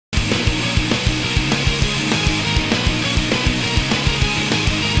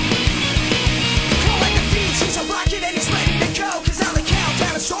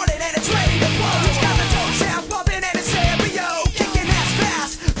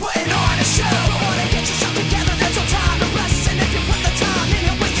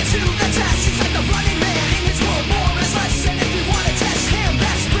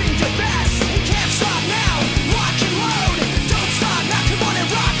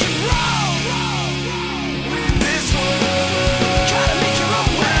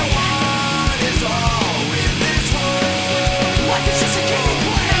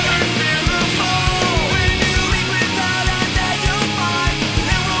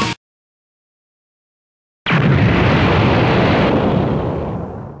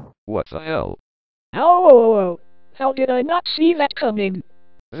What the hell? Oh, how did I not see that coming?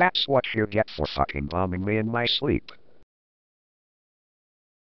 That's what you get for fucking bombing me in my sleep.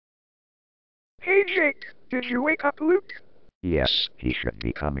 Hey Jake, did you wake up Luke? Yes, he should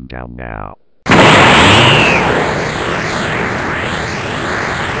be coming down now.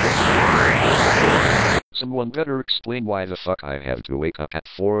 Someone better explain why the fuck I have to wake up at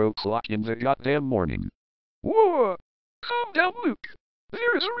 4 o'clock in the goddamn morning. Whoa! Calm down, Luke.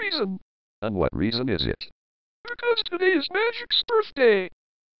 There is a reason. And what reason is it? Because today is Magic's birthday.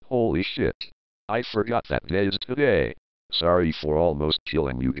 Holy shit. I forgot that day is today. Sorry for almost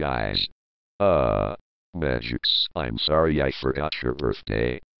killing you guys. Magix, I'm sorry I forgot your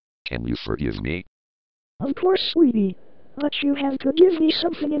birthday. Can you forgive me? Of course, sweetie. But you have to give me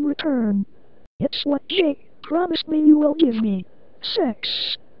something in return. It's what Jake promised me you will give me.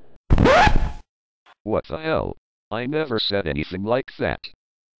 Sex. What the hell? I never said anything like that.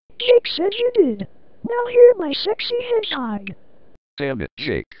 Jake said you did. Now hear my sexy hedgehog. Damn it,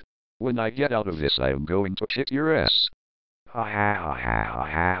 Jake. When I get out of this I am going to kick your ass. Ha ha ha ha ha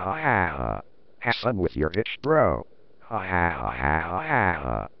ha ha ha ha. Have fun with your bitch, bro. Ha ha ha ha ha ha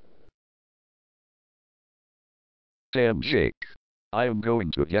ha. Damn Jake. I am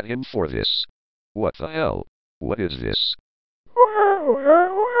going to get him for this. What the hell? What is this?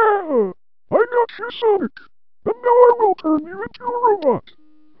 I got you, Sonic. And now I will turn you into a robot.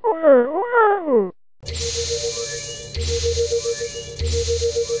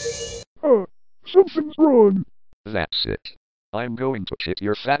 Something's wrong. That's it. I'm going to kick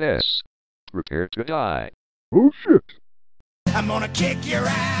your fat ass. Prepare to die. Oh shit. I'm gonna kick your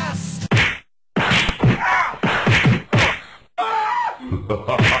ass!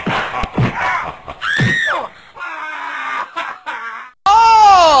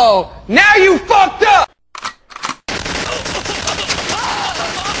 Oh! Now you fucked up!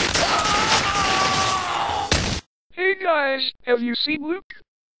 Hey guys, have you seen Luke?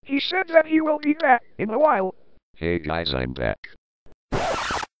 He said that he will be back in a while. Hey guys, I'm back.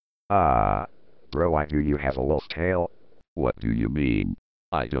 Bro, why do you have a wolf tail? What do you mean?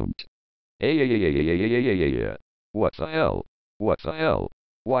 I don't. Hey. What the hell? What the hell?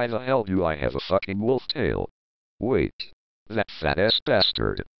 Why the hell do I have a fucking wolf tail? Wait. That fat ass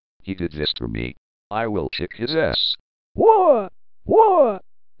bastard. He did this to me. I will kick his ass. Whoa!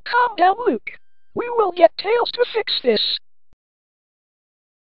 Calm down, Luke. We will get Tails to fix this.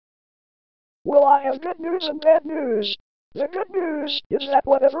 Well, I have good news and bad news. The good news is that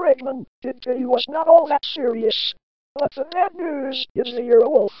whatever Eggman did to you was not all that serious. But the bad news is that you're a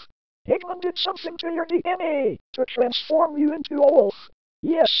wolf. Eggman did something to your DNA to transform you into a wolf.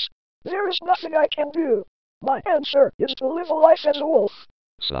 Yes, there is nothing I can do. My answer is to live a life as a wolf.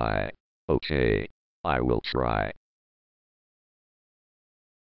 Sigh. Okay. I will try.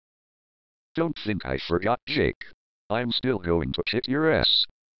 Don't think I forgot Jake. I'm still going to kick your ass.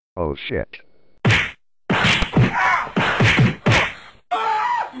 Oh shit.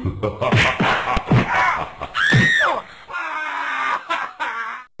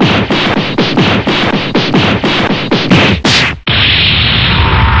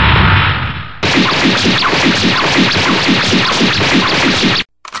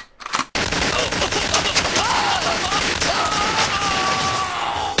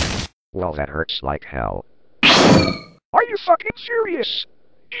 Well, that hurts like hell. Are you fucking serious?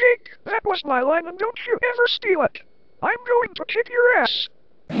 Jake, that was my line and don't you ever steal it. I'm going to kick your ass.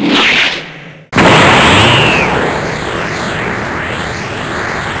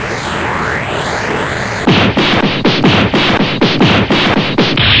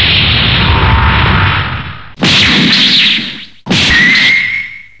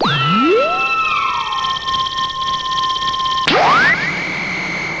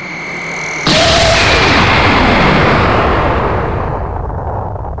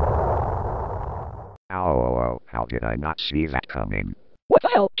 Ow, how did I not see that coming? What the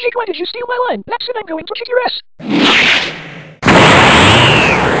hell? Jake, why did you steal my line? That's it, I'm going to kick your ass.